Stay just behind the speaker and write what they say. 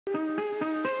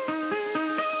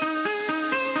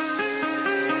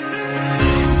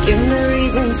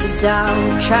reasons to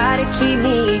doubt, try to keep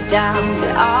me down,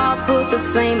 but I'll put the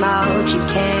flame out. You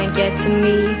can't get to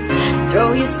me.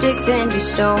 Throw your sticks and your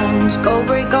stones, go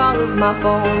break all of my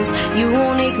bones. You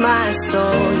won't ache my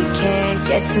soul, you can't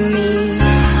get to me.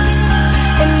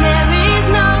 And there is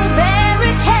no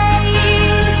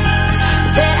barricade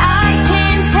that I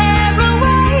can tear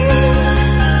away.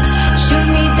 Shoot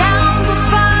me down to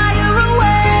fire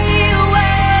away,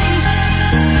 away.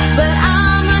 But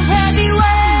I'm a heavyweight,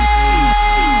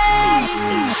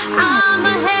 I'm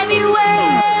a heavyweight,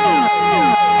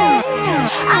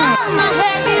 I'm a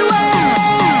heavyweight.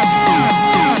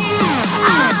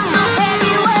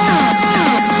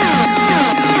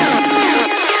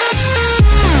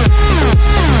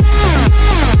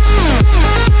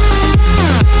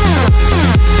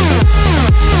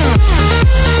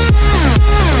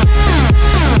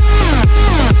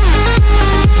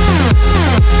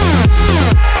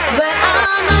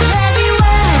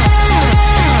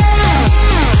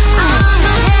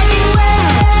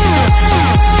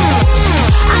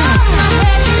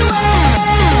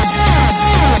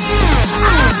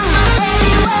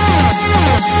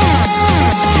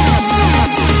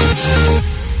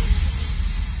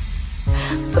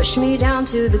 Push me down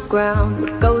to the ground.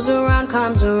 What goes around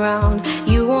comes around.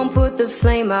 You won't put the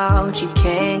flame out, you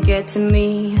can't get to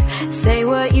me. Say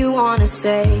what you wanna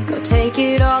say, go take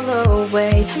it all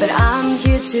away, but I'm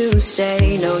here to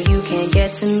stay. No, you can't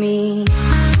get to me.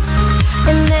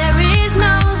 And there is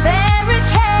no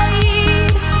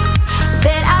barricade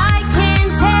that I can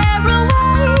tear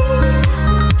away.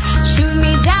 Shoot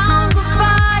me down to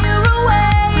fire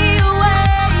away,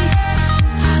 away.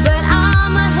 But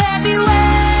I'm a heavyweight,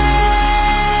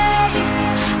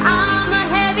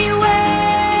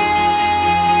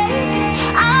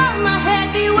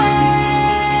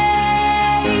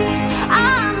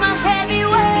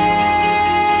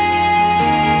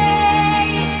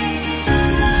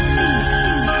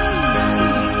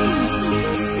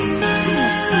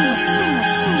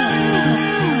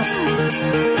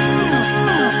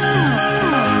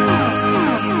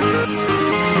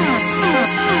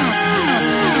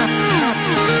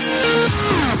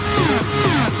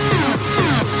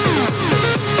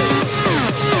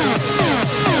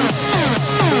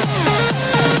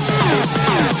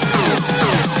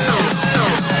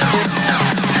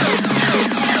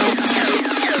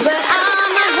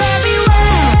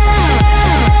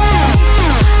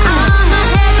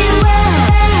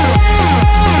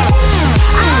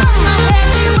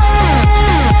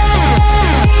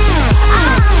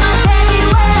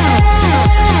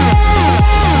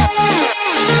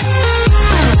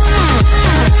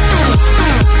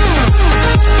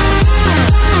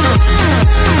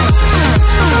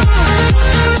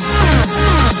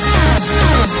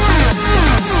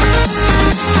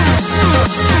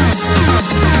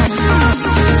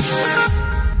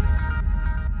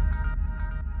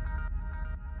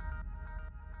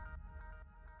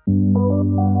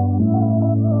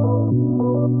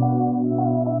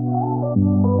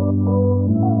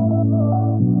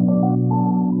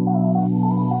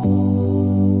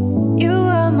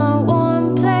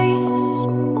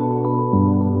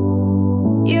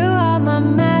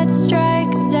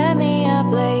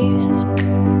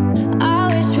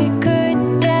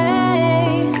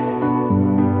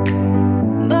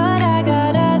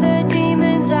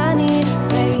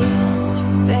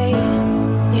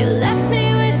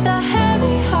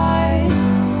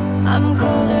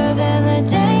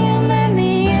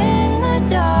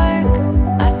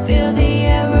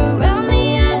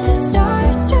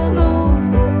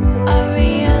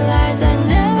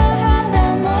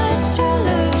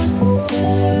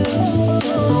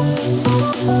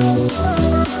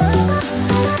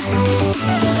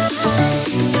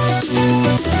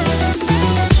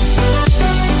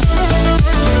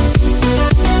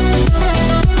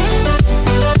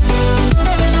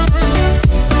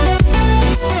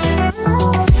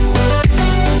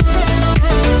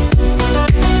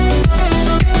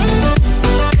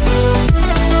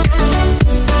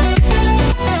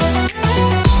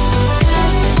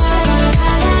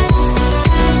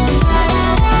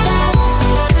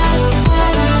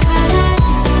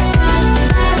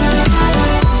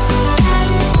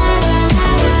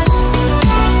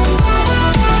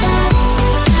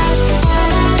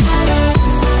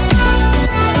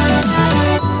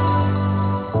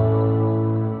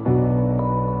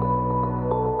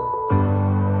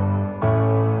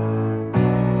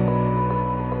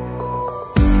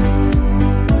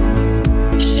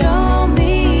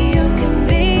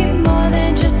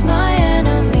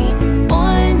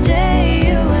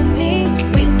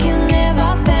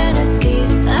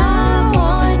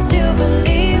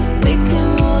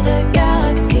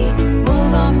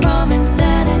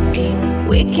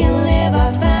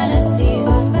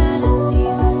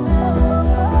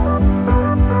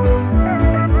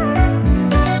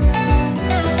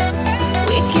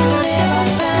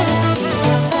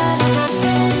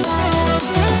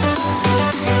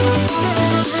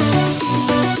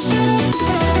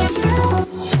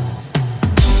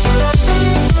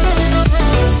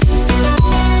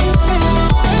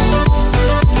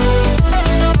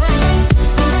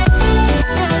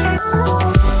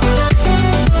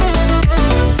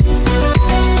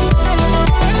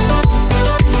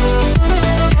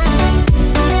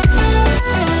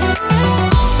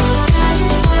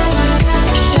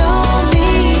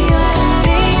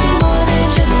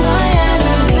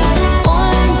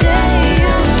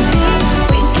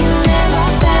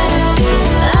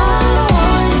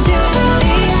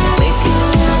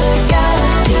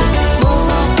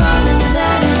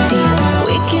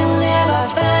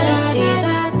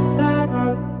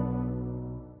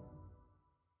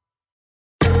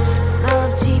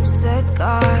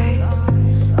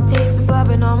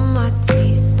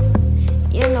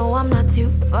 too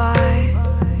far.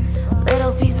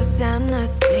 Little piece of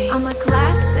sanity. I'm a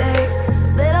classic.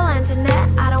 Little internet,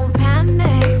 I don't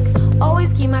panic.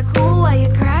 Always keep my cool while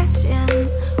you're crashing.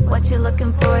 What you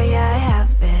looking for, yeah, I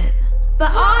have it.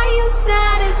 But are you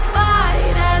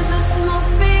satisfied as the smoke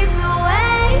fades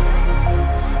away?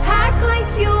 Act like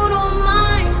you don't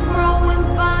mind growing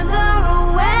farther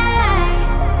away.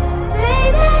 Say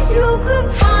that you could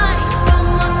find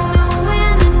someone new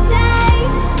in a day.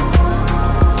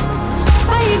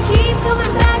 But you keep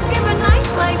coming back every night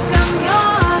like I'm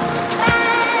your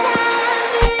bad habit.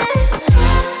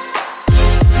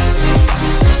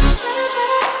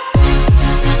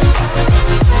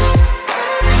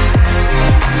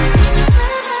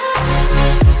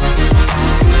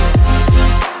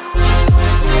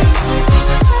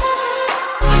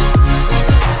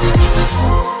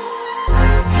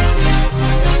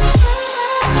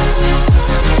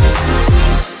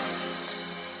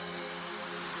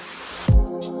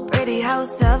 Pretty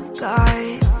house of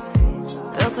cards,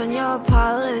 built on your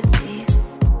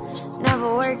apologies.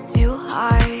 Never worked too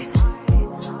hard,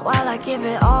 while I give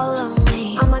it all of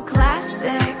me. I'm a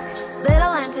classic,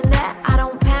 little internet, I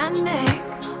don't panic.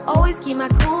 Always keep my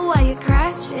cool while you're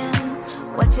crashing.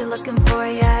 What you looking for,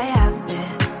 yeah, I have it.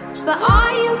 But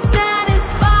are you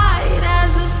satisfied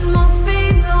as the smoke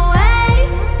fades away?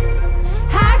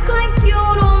 Act like you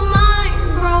don't mind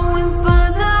growing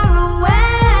further away.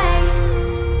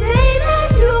 Say that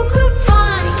you could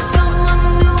find someone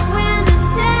new in a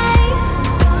day.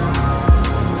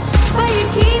 But you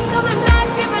keep coming back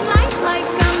every night like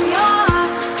I'm your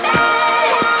bad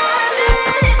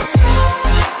habit.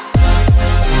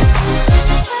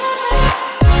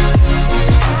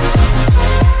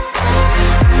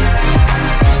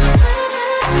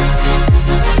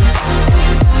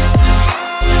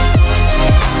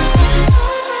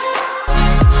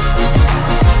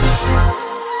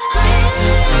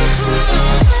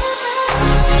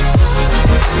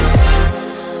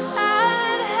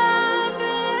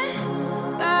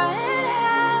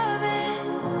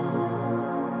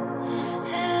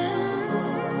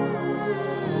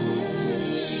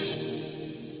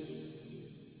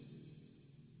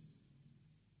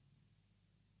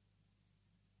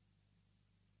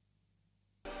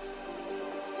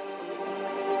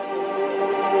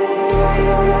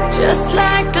 Just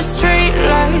like the street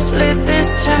lights lit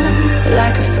this town,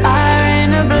 like a fire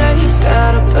in a blaze,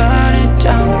 gotta burn it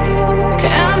down.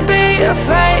 Can't be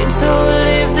afraid to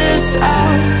leave this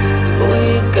out. We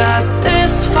got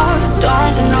this far,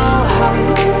 don't know how.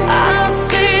 I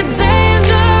see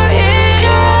danger in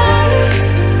your eyes.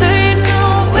 They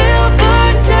know we'll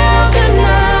burn down the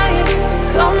night.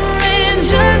 Coming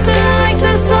just like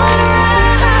the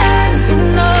sunrise. You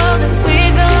know that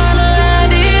we're gonna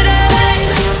let it rain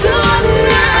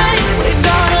tonight. We're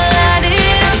gonna let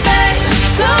it rain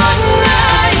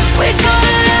tonight. We're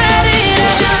gonna let it rain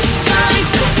just like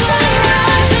the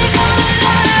sunrise. We're gonna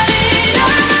let it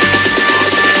rain.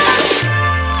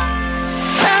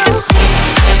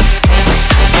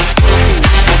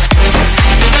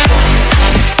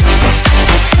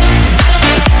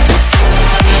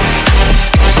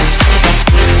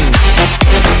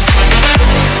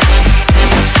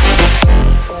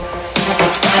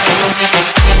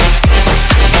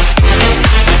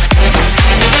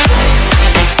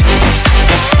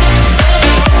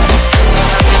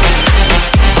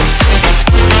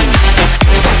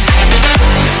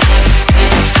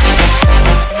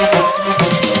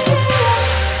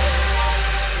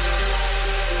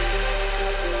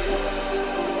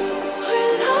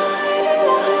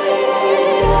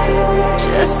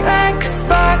 Just like a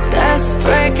spark that's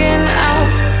breaking out,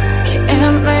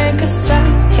 can't make a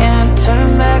stop.